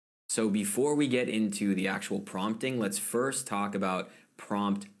So before we get into the actual prompting, let's first talk about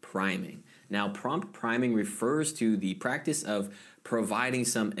prompt priming. Now, prompt priming refers to the practice of providing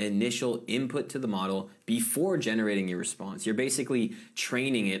some initial input to the model before generating your response. You're basically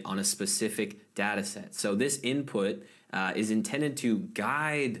training it on a specific data set. So this input is intended to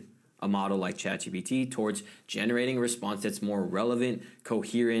guide a model like ChatGPT towards generating a response that's more relevant,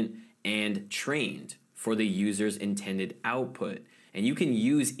 coherent, and trained for the user's intended output. And you can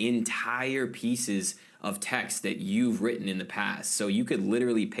use entire pieces of text that you've written in the past. So you could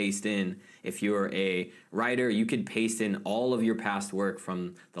literally paste in, if you're a writer, you could paste in all of your past work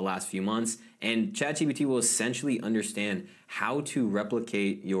from the last few months, and ChatGPT will essentially understand how to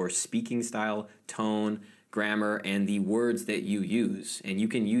replicate your speaking style, tone, grammar, and the words that you use. And you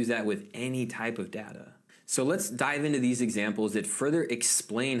can use that with any type of data. So let's dive into these examples that further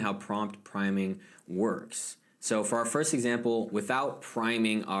explain how prompt priming works. So for our first example, without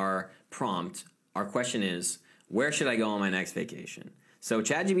priming our prompt, our question is, where should I go on my next vacation? So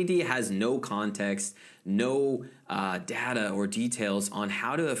ChatGPT has no context, no data or details on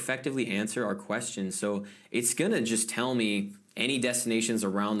how to effectively answer our question. So it's going to just tell me any destinations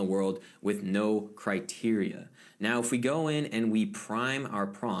around the world with no criteria. Now, if we go in and we prime our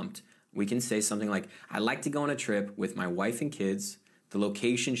prompt, we can say something like, I'd like to go on a trip with my wife and kids. The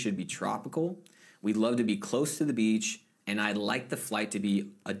location should be tropical. We'd love to be close to the beach, and I'd like the flight to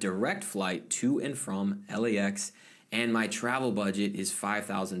be a direct flight to and from LAX, and my travel budget is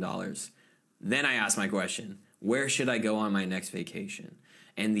 $5,000. Then I ask my question, where should I go on my next vacation?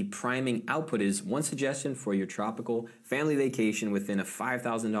 And the priming output is one suggestion for your tropical family vacation within a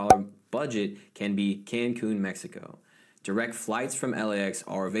 $5,000 budget can be Cancun, Mexico. Direct flights from LAX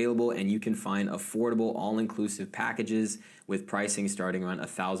are available, and you can find affordable all-inclusive packages with pricing starting around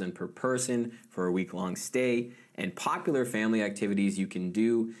 $1,000 per person for a week-long stay. And popular family activities you can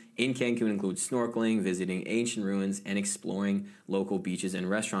do in Cancun include snorkeling, visiting ancient ruins, and exploring local beaches and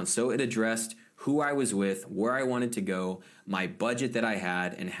restaurants. So it addressed who I was with, where I wanted to go, my budget that I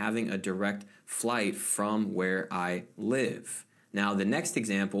had, and having a direct flight from where I live. Now, the next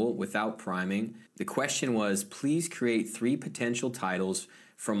example, without priming, the question was, please create 3 potential titles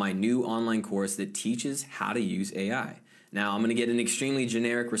for my new online course that teaches how to use AI. Now, I'm going to get an extremely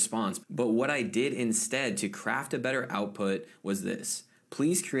generic response, but what I did instead to craft a better output was this.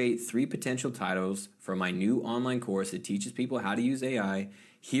 Please create 3 potential titles for my new online course that teaches people how to use AI.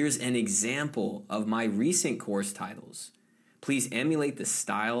 Here's an example of my recent course titles. Please emulate the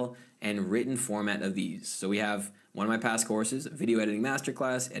style and written format of these. So we have one of my past courses, Video Editing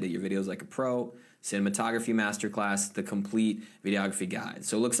Masterclass, Edit Your Videos Like a Pro, Cinematography Masterclass, The Complete Videography Guide.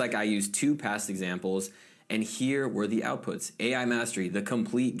 So it looks like I used 2 past examples, and here were the outputs. AI Mastery, The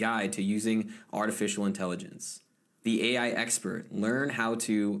Complete Guide to Using Artificial Intelligence. The AI Expert, learn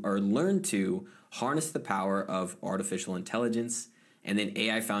to harness the power of artificial intelligence. And then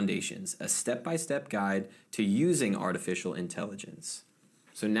AI Foundations, a step-by-step guide to using artificial intelligence.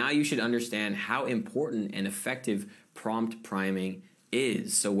 So now you should understand how important and effective prompt priming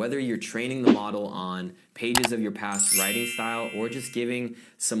is. So whether you're training the model on pages of your past writing style or just giving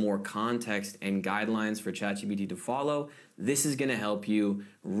some more context and guidelines for ChatGPT to follow, this is going to help you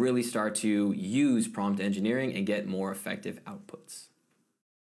really start to use prompt engineering and get more effective outputs.